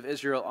nation of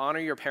Israel, honor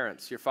your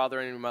parents, your father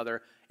and your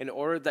mother, in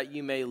order that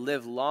you may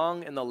live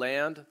long in the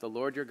land the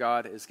Lord your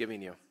God is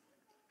giving you.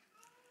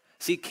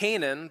 See,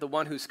 Canaan, the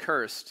one who's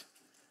cursed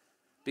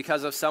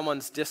because of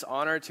someone's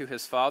dishonor to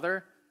his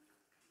father,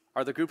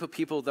 are the group of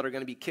people that are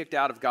going to be kicked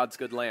out of God's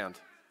good land.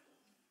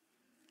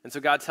 And so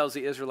God tells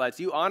the Israelites,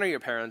 you honor your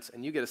parents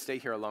and you get to stay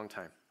here a long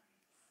time.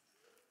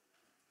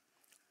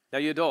 Now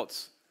you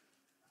adults,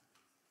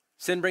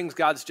 sin brings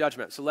God's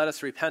judgment, so let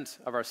us repent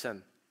of our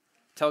sin.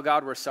 Tell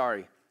God we're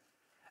sorry.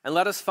 And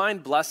let us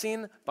find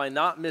blessing by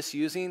not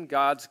misusing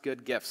God's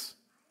good gifts.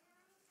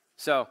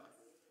 So,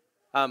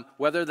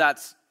 whether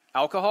that's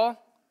alcohol,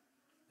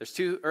 there's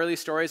 2 early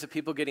stories of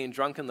people getting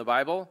drunk in the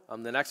Bible.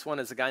 The next one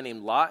is a guy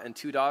named Lot and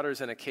 2 daughters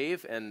in a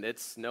cave, and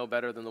it's no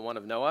better than the one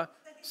of Noah.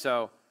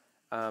 So,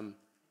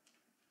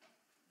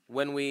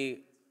 when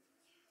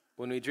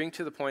we drink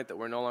to the point that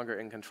we're no longer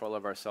in control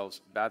of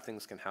ourselves, bad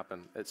things can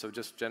happen. So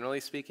just generally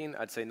speaking,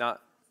 I'd say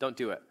don't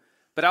do it.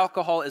 But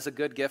alcohol is a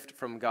good gift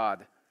from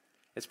God.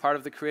 It's part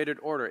of the created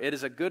order. It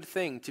is a good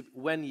thing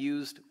when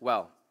used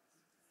well.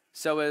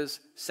 So is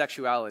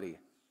sexuality.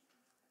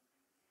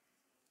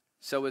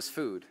 So is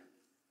food.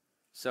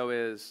 So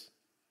is,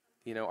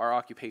 our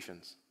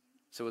occupations.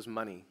 So is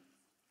money.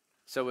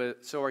 So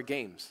are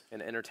games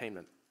and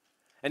entertainment.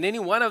 And any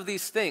one of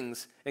these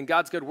things in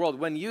God's good world,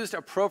 when used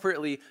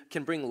appropriately,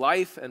 can bring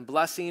life and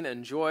blessing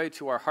and joy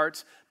to our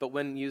hearts. But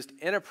when used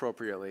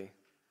inappropriately,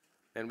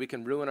 and we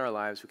can ruin our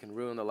lives, we can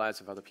ruin the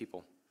lives of other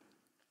people.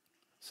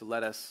 So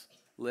let us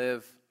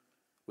live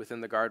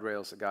within the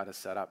guardrails that God has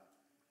set up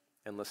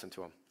and listen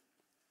to him.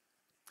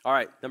 All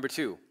right, number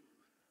 2,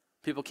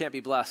 People can't be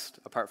blessed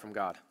apart from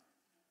God.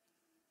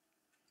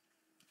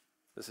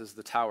 This is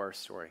the tower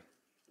story.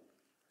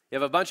 You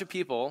have a bunch of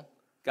people,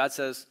 God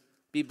says,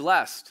 be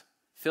blessed,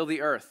 fill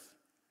the earth.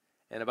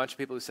 And a bunch of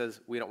people who says,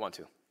 we don't want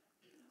to.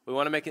 We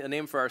want to make a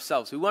name for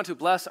ourselves. We want to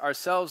bless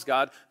ourselves,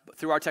 God,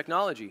 through our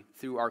technology,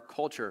 through our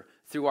culture,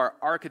 through our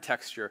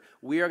architecture.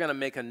 We are going to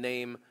make a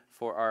name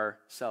for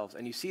ourselves.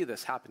 And you see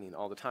this happening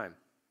all the time.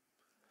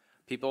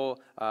 People,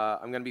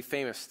 I'm going to be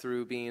famous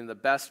through being the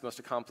best, most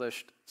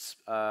accomplished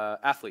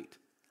athlete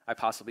I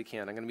possibly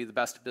can. I'm going to be the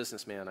best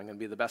businessman. I'm going to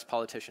be the best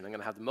politician. I'm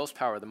going to have the most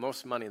power, the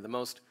most money, the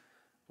most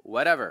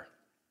whatever.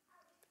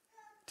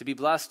 To be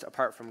blessed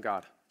apart from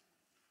God.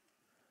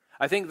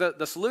 I think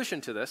the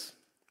solution to this,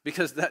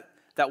 because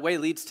that way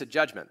leads to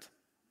judgment.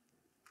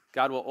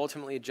 God will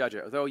ultimately judge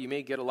it, although you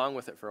may get along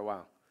with it for a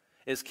while.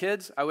 As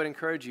kids, I would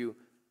encourage you,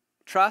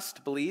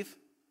 trust, believe,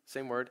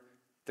 same word,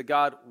 that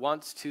God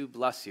wants to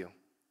bless you.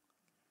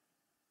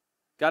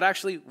 God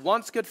actually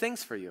wants good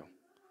things for you.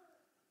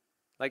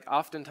 Like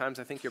oftentimes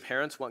I think your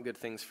parents want good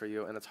things for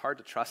you, and it's hard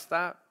to trust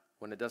that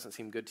when it doesn't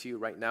seem good to you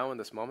right now in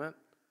this moment.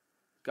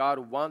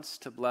 God wants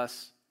to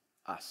bless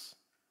us.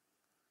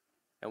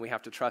 And we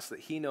have to trust that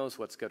he knows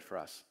what's good for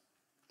us,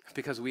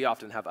 because we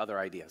often have other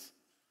ideas.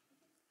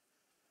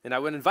 And I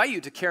would invite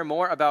you to care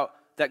more about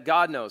that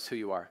God knows who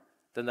you are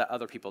than that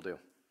other people do.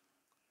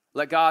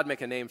 Let God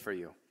make a name for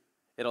you.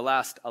 It'll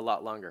last a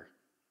lot longer.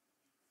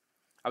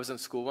 I was in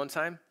school one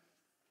time,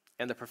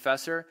 and the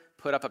professor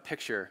put up a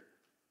picture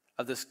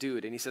of this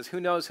dude, and he says,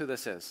 who knows who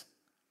this is?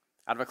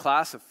 Out of a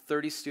class of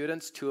 30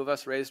 students, 2 of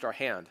us raised our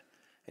hand.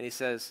 And he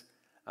says,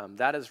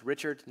 that is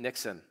Richard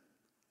Nixon,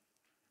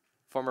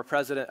 former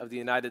president of the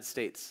United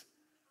States,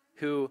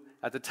 who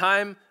at the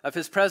time of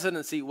his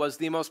presidency was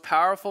the most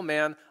powerful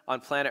man on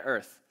planet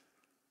Earth.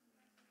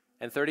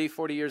 And 30,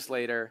 40 years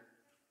later,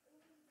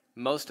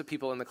 most of the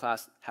people in the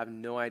class have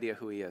no idea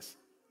who he is.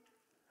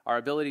 Our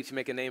ability to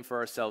make a name for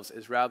ourselves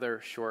is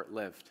rather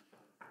short-lived.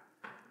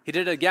 He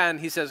did it again.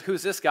 He says,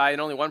 who's this guy?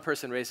 And only one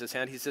person raised his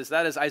hand. He says,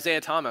 that is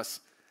Isaiah Thomas.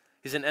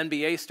 He's an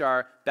NBA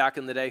star back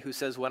in the day who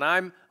says, when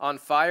I'm on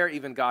fire,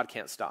 even God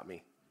can't stop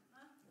me.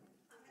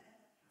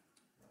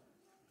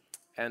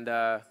 And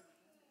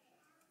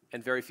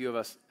very few of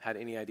us had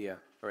any idea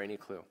or any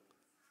clue.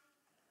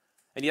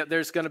 And yet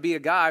there's going to be a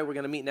guy we're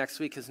going to meet next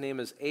week. His name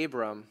is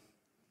Abram.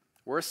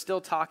 We're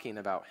still talking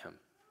about him.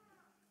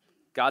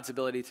 God's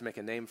ability to make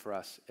a name for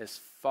us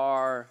is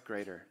far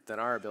greater than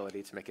our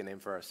ability to make a name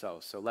for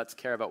ourselves. So let's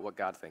care about what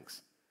God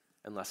thinks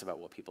and less about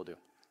what people do.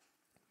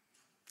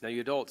 Now,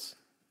 you adults,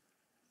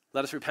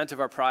 let us repent of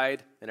our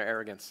pride and our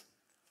arrogance.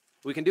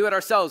 We can do it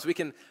ourselves. We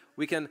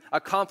can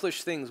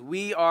accomplish things.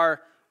 We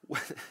are,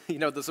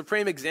 the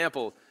supreme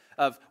example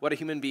of what a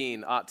human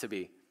being ought to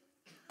be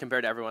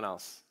compared to everyone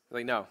else.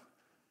 Like, no.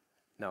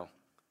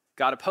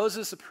 God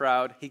opposes the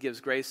proud. He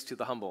gives grace to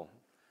the humble.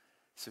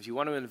 So if you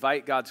want to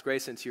invite God's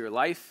grace into your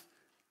life,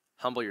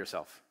 humble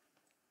yourself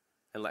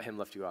and let him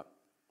lift you up.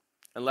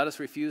 And let us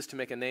refuse to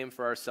make a name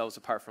for ourselves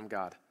apart from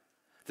God.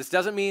 This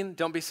doesn't mean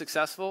don't be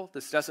successful.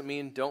 This doesn't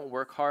mean don't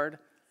work hard.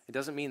 It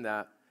doesn't mean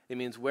that. It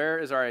means where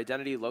is our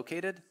identity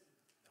located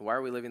and why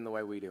are we living the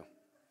way we do?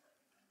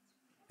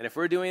 And if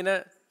we're doing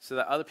it so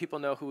that other people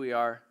know who we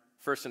are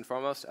first and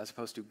foremost, as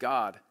opposed to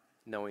God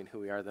knowing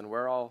who we are, then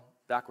we're all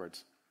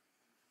backwards.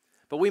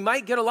 But we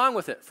might get along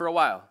with it for a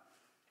while.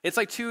 It's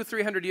like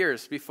 200-300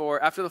 years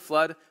after the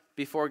flood,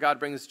 before God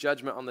brings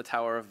judgment on the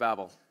Tower of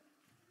Babel.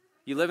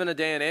 You live in a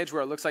day and age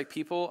where it looks like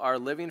people are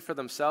living for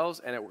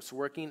themselves and it's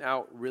working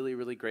out really,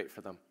 really great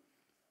for them.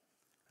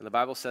 And the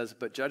Bible says,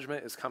 but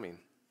judgment is coming.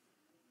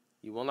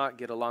 You will not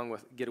get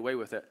away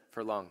with it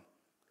for long.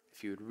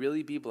 If you would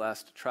really be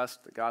blessed,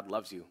 trust that God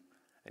loves you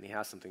and he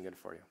has something good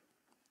for you.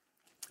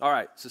 All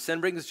right, so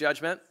sin brings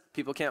judgment.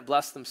 People can't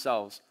bless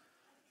themselves.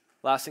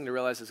 Last thing to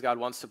realize is God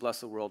wants to bless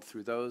the world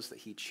through those that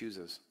he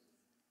chooses.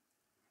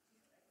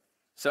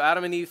 So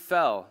Adam and Eve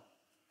fell,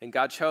 and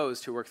God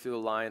chose to work through the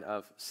line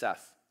of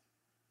Seth.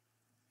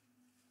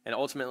 And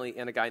ultimately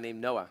in a guy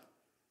named Noah.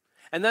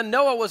 And then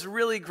Noah was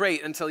really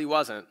great until he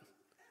wasn't.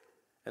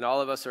 And all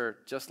of us are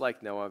just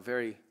like Noah,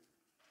 very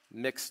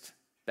mixed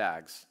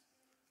bags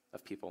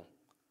of people.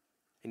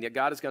 And yet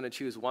God is going to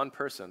choose one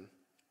person,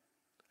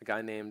 a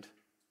guy named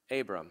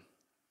Abram.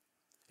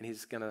 And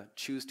he's going to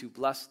choose to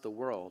bless the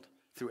world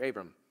through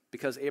Abram.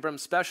 Because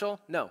Abram's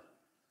special? No.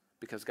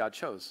 Because God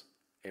chose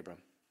Abram.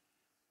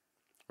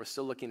 We're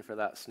still looking for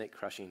that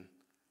snake-crushing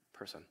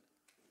person.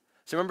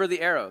 So remember the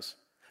arrows.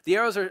 The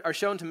arrows are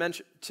shown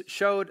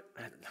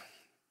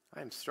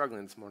I'm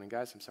struggling this morning,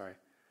 guys. I'm sorry.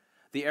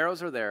 The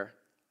arrows are there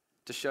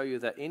to show you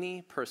that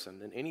any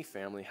person in any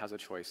family has a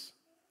choice.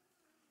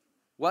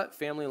 What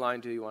family line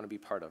do you want to be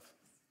part of?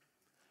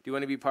 Do you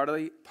want to be part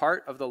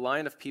of the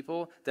line of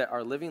people that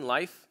are living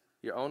life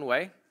your own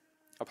way,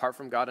 apart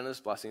from God and his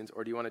blessings,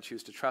 or do you want to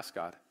choose to trust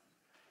God?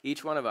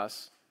 Each one of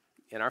us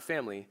in our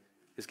family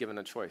is given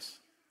a choice.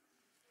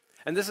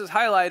 And this is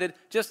highlighted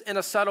just in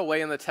a subtle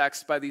way in the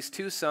text by these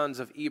 2 sons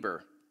of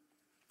Eber.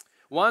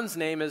 One's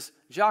name is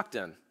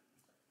Joktan,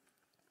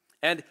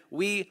 And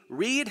we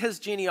read his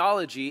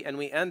genealogy and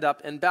we end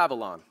up in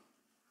Babylon.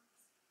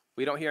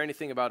 We don't hear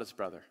anything about his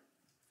brother.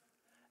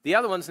 The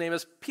other one's name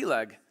is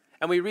Peleg,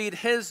 and we read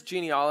his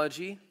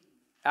genealogy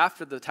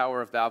after the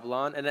Tower of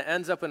Babylon, and it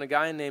ends up in a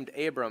guy named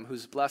Abram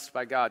who's blessed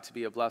by God to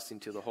be a blessing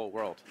to the whole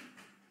world.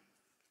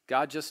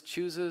 God just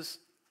chooses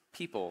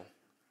people,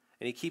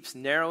 and he keeps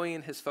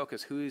narrowing his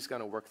focus, who he's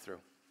going to work through.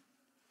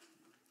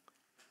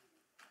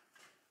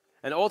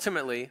 And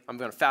ultimately, I'm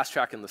going to fast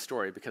track in the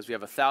story because we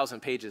have 1,000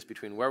 pages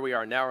between where we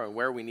are now and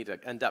where we need to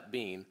end up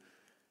being.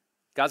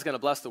 God's going to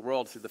bless the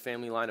world through the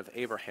family line of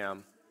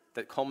Abraham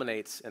that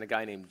culminates in a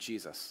guy named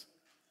Jesus,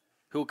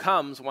 who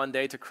comes one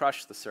day to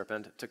crush the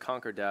serpent, to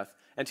conquer death,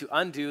 and to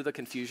undo the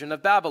confusion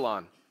of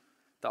Babylon,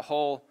 the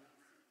whole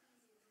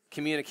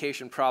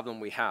communication problem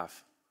we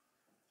have.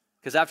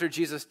 Because after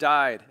Jesus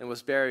died and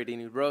was buried and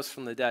he rose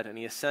from the dead and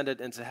he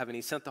ascended into heaven,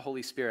 he sent the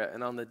Holy Spirit.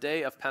 And on the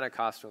day of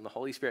Pentecost, when the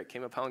Holy Spirit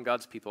came upon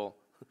God's people,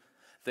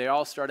 they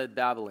all started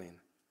babbling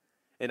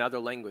in other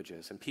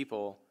languages. And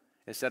people,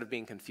 instead of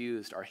being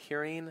confused, are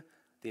hearing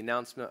the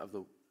announcement of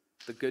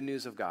the good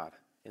news of God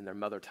in their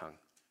mother tongue.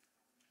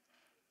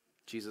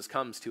 Jesus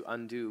comes to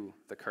undo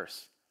the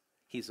curse.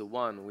 He's the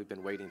one we've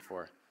been waiting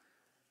for.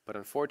 But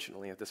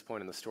unfortunately, at this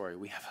point in the story,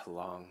 we have a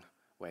long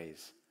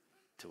ways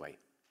to wait.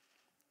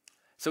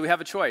 So we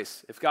have a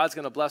choice. If God's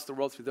going to bless the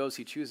world through those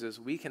he chooses,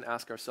 we can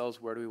ask ourselves,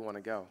 where do we want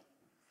to go?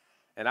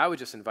 And I would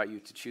just invite you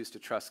to choose to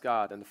trust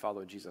God and to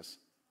follow Jesus.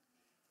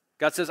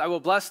 God says, I will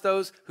bless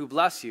those who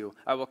bless you.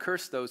 I will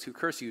curse those who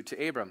curse you,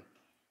 to Abram.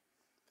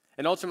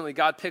 And ultimately,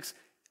 God picks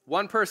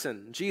one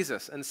person,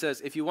 Jesus, and says,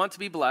 if you want to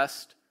be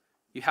blessed,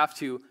 you have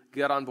to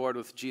get on board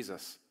with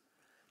Jesus.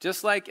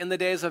 Just like in the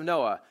days of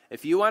Noah,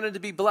 if you wanted to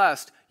be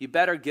blessed, you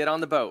better get on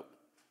the boat,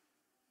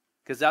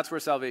 because that's where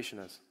salvation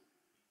is.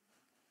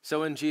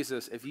 So in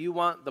Jesus, if you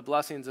want the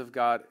blessings of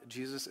God,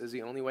 Jesus is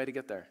the only way to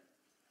get there.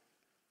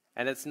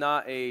 And it's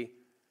not a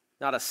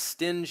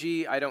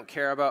stingy, I don't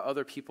care about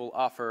other people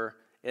offer.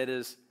 It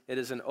is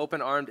an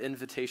open-armed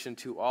invitation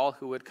to all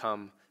who would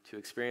come to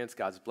experience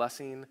God's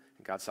blessing and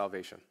God's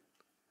salvation.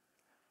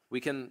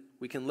 We can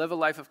live a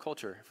life of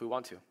culture if we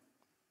want to.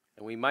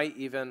 And we might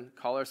even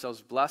call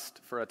ourselves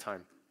blessed for a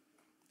time.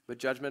 But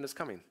judgment is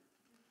coming.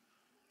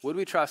 Would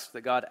we trust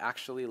that God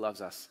actually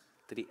loves us,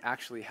 that he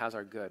actually has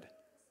our good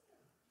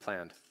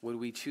planned? Would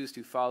we choose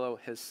to follow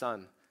his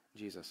son,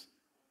 Jesus?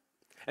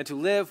 And to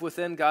live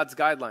within God's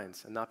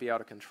guidelines and not be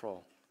out of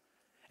control.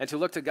 And to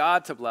look to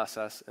God to bless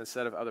us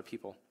instead of other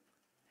people.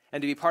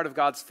 And to be part of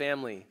God's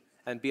family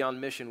and be on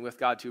mission with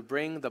God to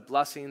bring the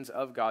blessings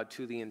of God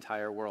to the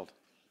entire world.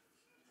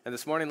 And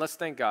this morning, let's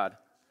thank God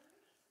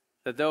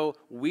that though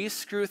we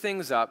screw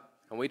things up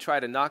and we try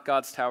to knock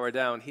God's tower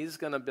down, he's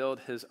going to build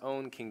his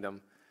own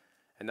kingdom,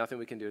 and nothing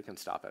we can do can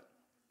stop it.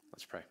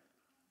 Let's pray.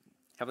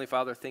 Heavenly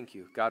Father, thank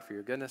you, God, for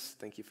your goodness.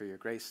 Thank you for your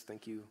grace.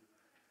 Thank you,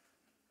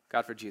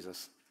 God, for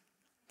Jesus.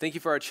 Thank you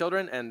for our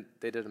children, and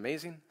they did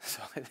amazing,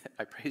 so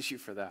I praise you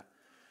for that.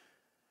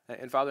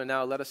 And Father,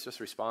 now let us just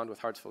respond with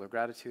hearts full of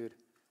gratitude,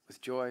 with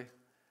joy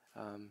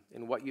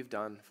in what you've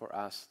done for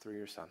us through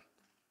your Son.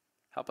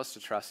 Help us to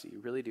trust that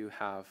you really do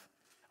have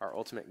our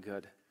ultimate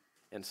good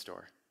in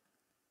store.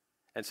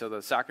 And so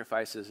the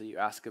sacrifices that you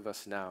ask of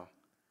us now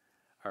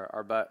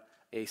are but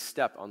a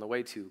step on the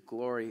way to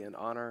glory and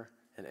honor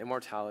and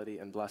immortality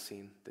and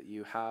blessing that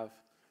you have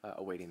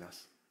awaiting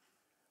us.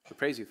 We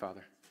praise you,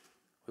 Father.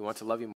 We want to love you more.